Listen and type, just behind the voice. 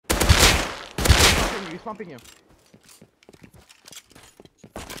He's pumping you.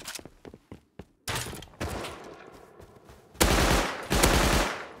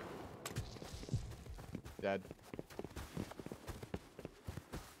 Dead.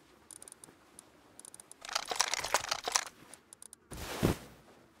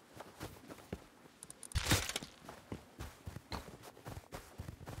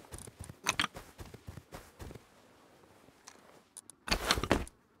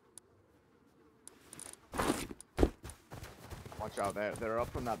 Watch out, they're up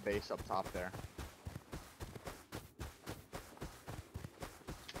from that base up top there.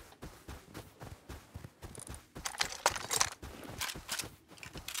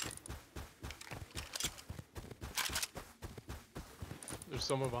 There's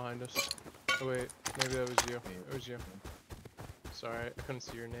someone behind us. Oh wait, maybe that was you. It was you. Sorry, I couldn't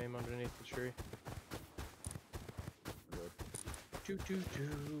see your name underneath the tree. Choo choo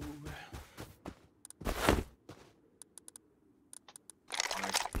choo.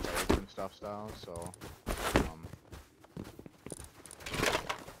 And stuff style, so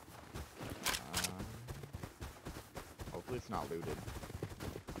hopefully it's not looted.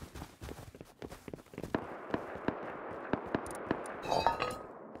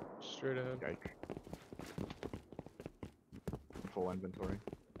 Straight ahead. Yikes. Full inventory.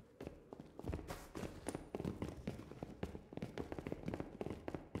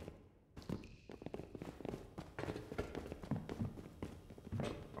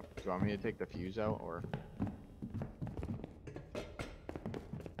 Do you want me to take the fuse out, or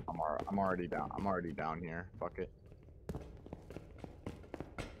I'm already down. I'm already down here. Fuck it.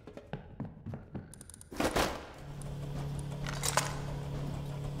 I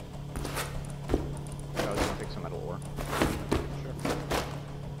was gonna take some metal ore. Sure.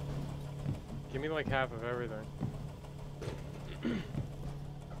 Give me like half of everything.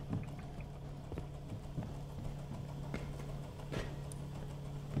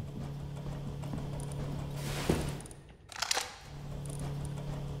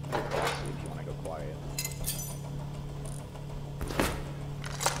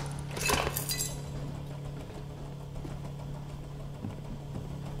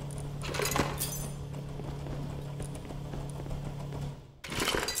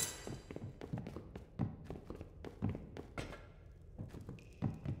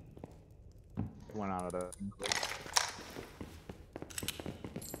 Went out of the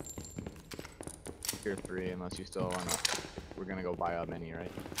tier 3 unless you still wanna. We're gonna go buy a mini,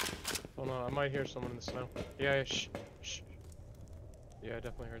 right? Hold on, I might hear someone in the snow. Yeah, shh, shh. Yeah, I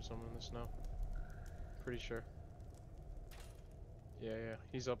definitely heard someone in the snow. Pretty sure. Yeah,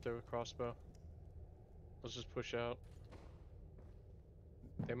 he's up there with crossbow. Let's just push out.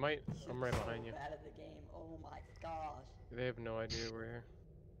 They might. I'm right behind you. Bad at the game. Oh my gosh. They have no idea we're here.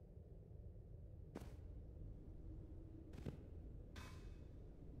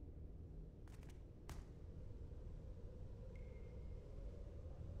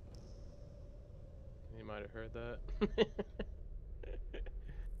 You might have heard that.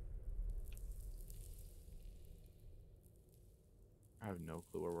 I have no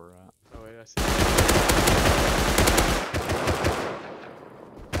clue where we're at. Oh wait, I see.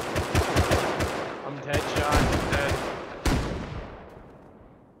 I'm dead, John. I'm dead.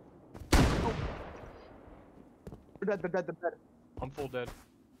 Oh. They're dead. They're dead. They're dead. I'm full dead.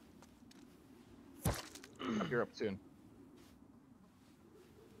 You're up soon.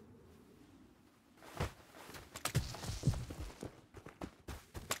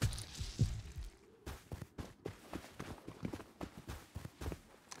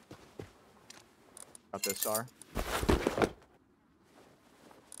 Got this, Star.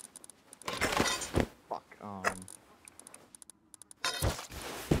 Fuck.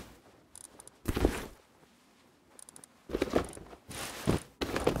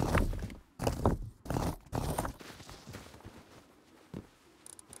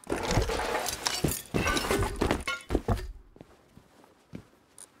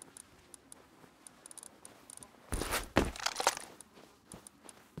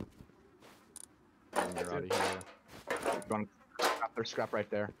 You're out of here. You want to scrap? There's scrap right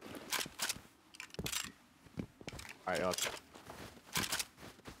there. Alright, up.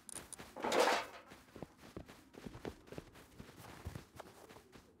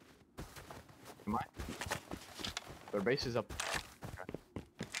 Am I? Their base is up.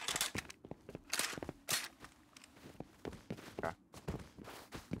 Okay.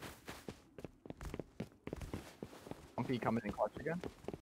 Monkey coming in clutch again?